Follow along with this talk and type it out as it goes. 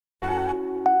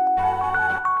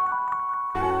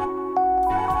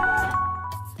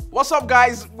What's up,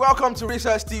 guys? Welcome to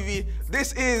Research TV.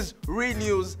 This is Real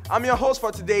News. I'm your host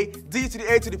for today, D to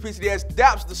the A to the P to the S,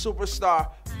 Daps the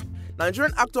superstar.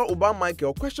 Nigerian actor Ubah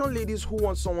Micheal questioned ladies who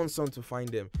want someone's son to find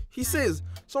them. He says,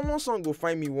 someone's son go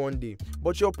find me one day,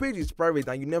 but your page is private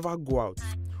and you never go out.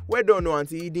 Well done, no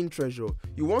anti-hidden treasure.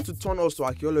 You want to turn us to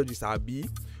archaeologists, Abi?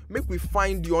 Make we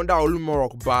find you under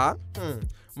Olumorok Bar?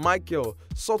 Micheal,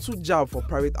 subtle jab for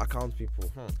private account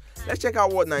people. Let's check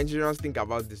out what Nigerians think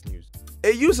about this news.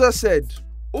 A user said,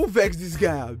 who vex this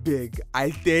guy, abeg?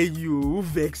 I tell you, who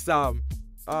vex am?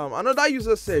 Another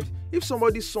user said, if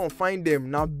somebody's son find them,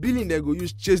 now billing they go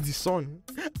use chase the son.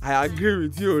 I agree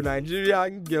with you,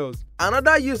 Nigerian girls.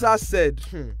 Another user said,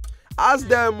 ask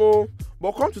them,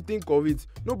 but come to think of it,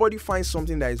 nobody finds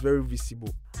something that is very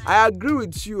visible. I agree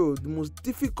with you, the most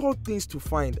difficult things to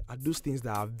find are those things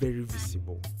that are very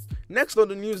visible. Next on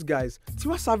the news, guys,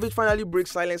 Tiwa Savage finally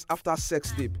breaks silence after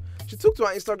sex tape. She took to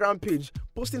her Instagram page,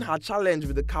 posting her challenge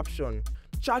with the caption,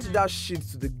 charge that shit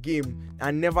to the game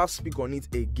and never speak on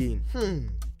it again.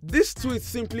 This tweet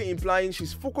simply implying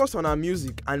she's focused on her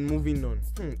music and moving on.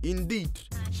 Indeed,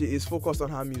 she is focused on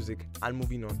her music and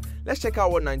moving on. Let's check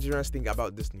out what Nigerians think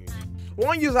about this news.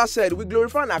 One user said, we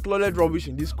glorify and acknowledge rubbish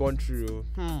in this country.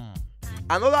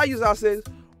 Another user says,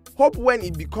 hope when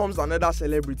it becomes another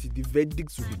celebrity, the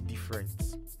verdict will be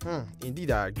different.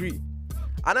 Indeed, I agree.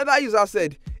 Another user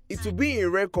said, it will be in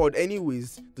record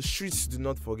anyways, the streets do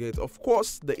not forget. Of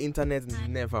course, the internet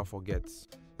never forgets.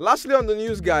 Lastly on the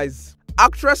news, guys,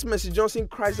 actress Mercy Johnson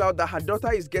cries out that her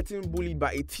daughter is getting bullied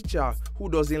by a teacher who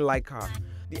doesn't like her.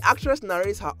 The actress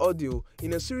narrates her audio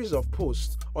in a series of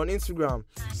posts on Instagram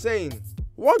saying,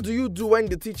 what do you do when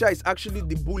the teacher is actually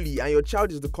the bully and your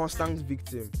child is the constant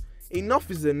victim? Enough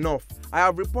is enough. I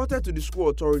have reported to the school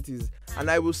authorities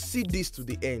and I will see this to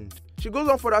the end. She goes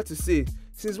on further to say,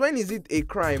 since when is it a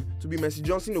crime to be Mercy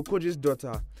Johnson Okoje's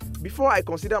daughter? Before I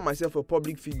consider myself a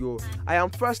public figure, I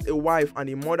am first a wife and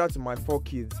a mother to my 4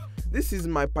 kids. This is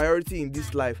my priority in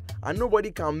this life and nobody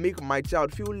can make my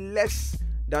child feel less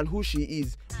than who she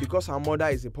is because her mother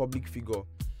is a public figure.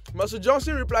 Mercy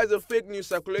Johnson replies to fake news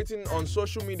circulating on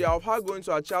social media of her going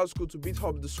to her child's school to beat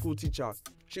up the school teacher.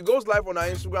 She goes live on her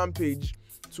Instagram page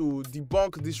to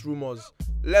debunk these rumors.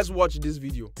 Let's watch this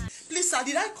video. Please, sir,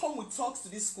 did I come with talks to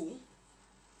this school?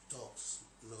 Talks?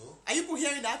 No. Are you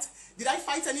hearing that? Did I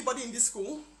fight anybody in this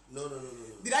school? No.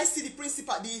 Did I see the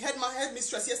principal, the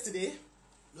headmistress yesterday?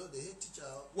 No, the head teacher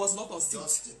was not on seat.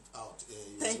 Just stepped out.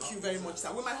 Thank you very much, sir.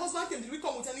 When my husband came, did we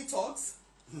come with any talks?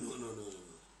 No.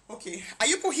 Okay. Are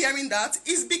you hearing that?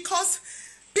 It's because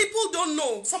people don't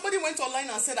know. Somebody went online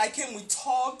and said I came with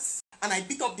talks and I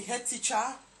beat up the head teacher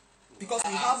because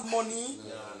we have money.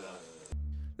 No.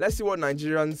 Let's see what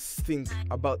Nigerians think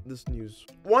about this news.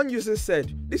 One user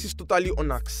said, this is totally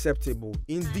unacceptable.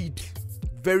 Indeed,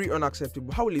 very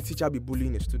unacceptable. How will a teacher be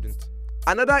bullying a student?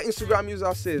 Another Instagram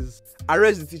user says,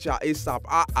 arrest the teacher ASAP.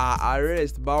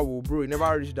 Arrest, bro, you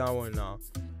never reached that one now.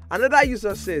 Another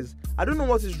user says, I don't know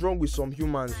what is wrong with some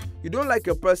humans. You don't like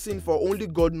a person for only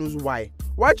God knows why.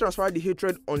 Why transfer the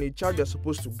hatred on a child you're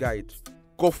supposed to guide?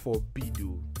 God forbid.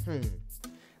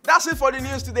 That's it for the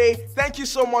news today. Thank you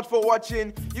so much for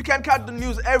watching. You can catch the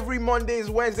news every Mondays,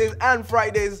 Wednesdays, and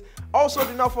Fridays. Also,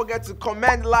 do not forget to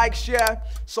comment, like, share,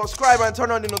 subscribe, and turn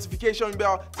on the notification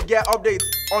bell to get updates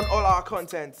on all our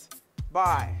content.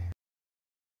 Bye.